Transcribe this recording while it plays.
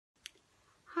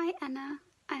Hi Anna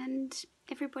and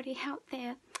everybody out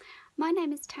there. My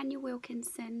name is Tanya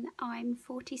Wilkinson. I'm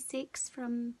 46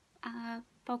 from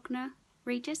Bognor,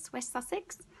 Regis, West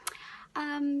Sussex.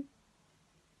 I've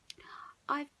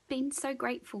been so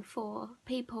grateful for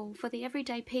the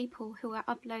everyday people who are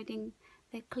uploading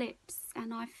their clips,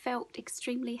 and I felt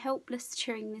extremely helpless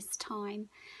during this time,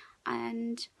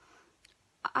 and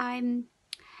I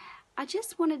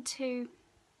just wanted to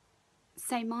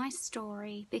say my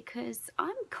story because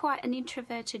I'm quite an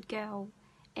introverted girl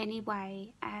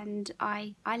anyway, and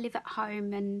I live at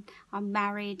home and I'm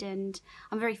married, and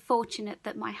I'm very fortunate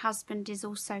that my husband is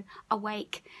also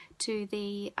awake to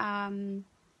the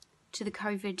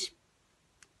COVID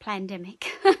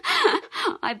pandemic.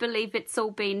 I believe it's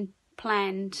all been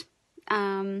planned,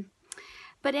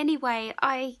 but anyway,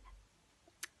 I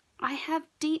have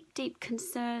deep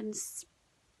concerns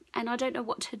and I don't know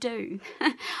what to do.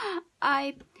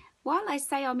 While I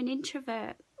say I'm an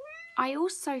introvert, I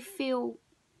also feel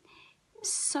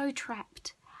so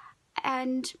trapped,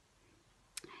 and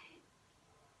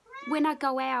when I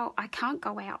go out, I can't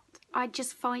go out. I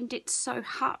just find it so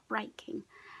heartbreaking.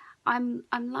 I'm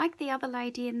like the other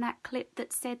lady in that clip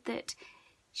that said that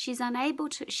she's unable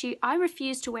to, I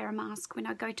refuse to wear a mask when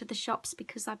I go to the shops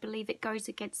because I believe it goes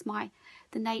against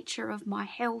the nature of my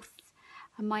health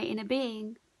and my inner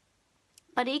being.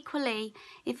 But equally,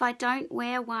 if I don't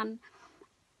wear one,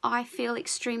 I feel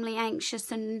extremely anxious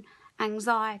and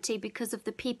anxiety because of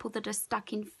the people that are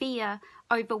stuck in fear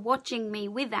over watching me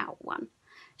without one.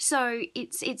 So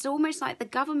it's almost like the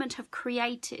government they've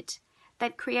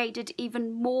created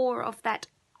even more of that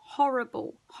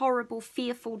horrible,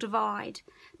 fearful divide,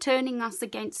 turning us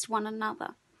against one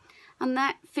another. And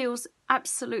that feels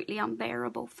absolutely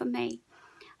unbearable for me.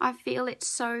 I feel it's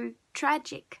so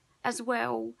tragic as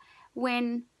well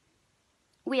when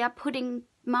we are putting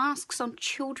masks on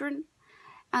children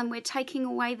and we're taking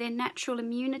away their natural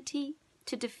immunity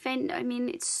to defend. I mean,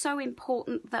 it's so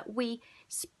important that we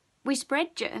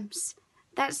spread germs.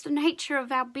 That's the nature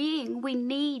of our being. We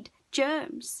need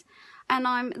germs.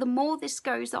 And the more this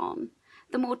goes on,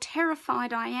 the more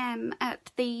terrified I am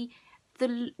at the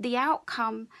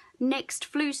outcome next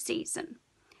flu season.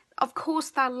 Of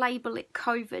course, they'll label it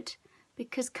COVID,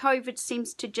 because COVID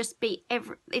seems to just be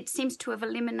it seems to have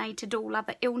eliminated all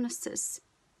other illnesses.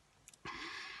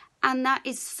 And that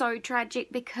is so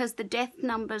tragic because the death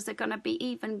numbers are going to be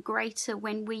even greater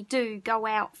when we do go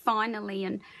out finally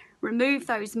and remove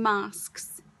those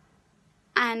masks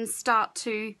and start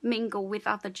to mingle with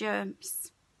other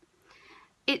germs.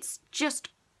 It's just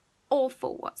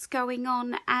awful what's going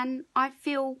on, and I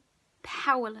feel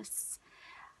powerless.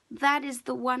 That is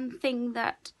the one thing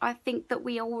that I think that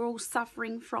we are all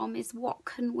suffering from, is what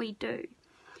can we do?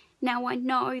 Now, I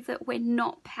know that we're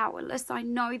not powerless. I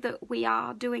know that we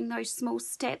are doing those small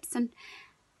steps, and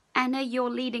Anna, you're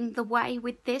leading the way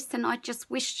with this, and I just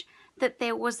wish that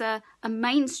there was a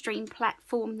mainstream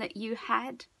platform that you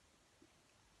had,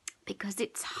 because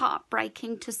it's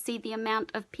heartbreaking to see the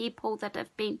amount of people that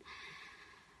have been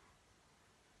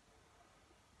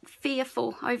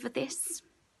fearful over this.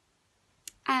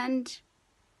 And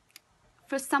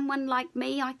for someone like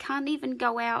me, I can't even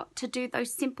go out to do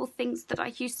those simple things that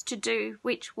I used to do,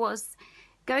 which was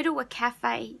go to a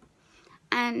cafe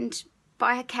and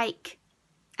buy a cake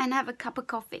and have a cup of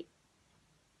coffee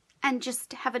and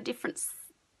just have a different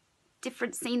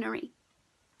scenery.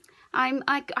 I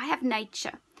have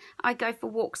nature. I go for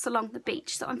walks along the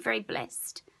beach, so I'm very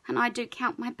blessed, and I do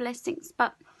count my blessings,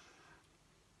 but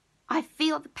I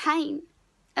feel the pain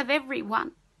of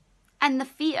everyone and the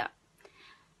fear,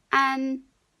 and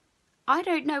I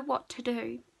don't know what to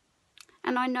do,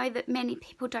 and I know that many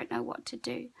people don't know what to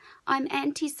do. I'm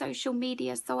anti-social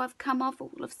media, so I've come off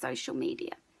all of social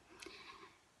media,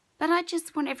 but I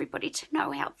just want everybody to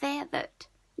know out there that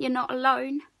you're not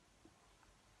alone,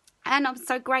 and I'm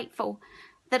so grateful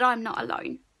that I'm not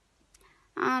alone,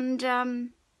 and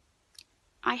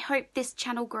I hope this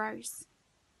channel grows.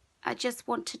 I just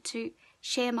wanted to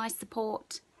share my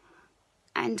support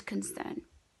and concern.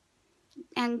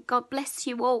 And God bless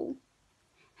you all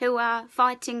who are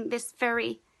fighting this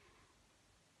very,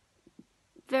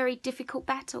 very difficult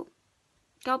battle.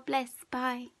 God bless.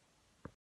 Bye.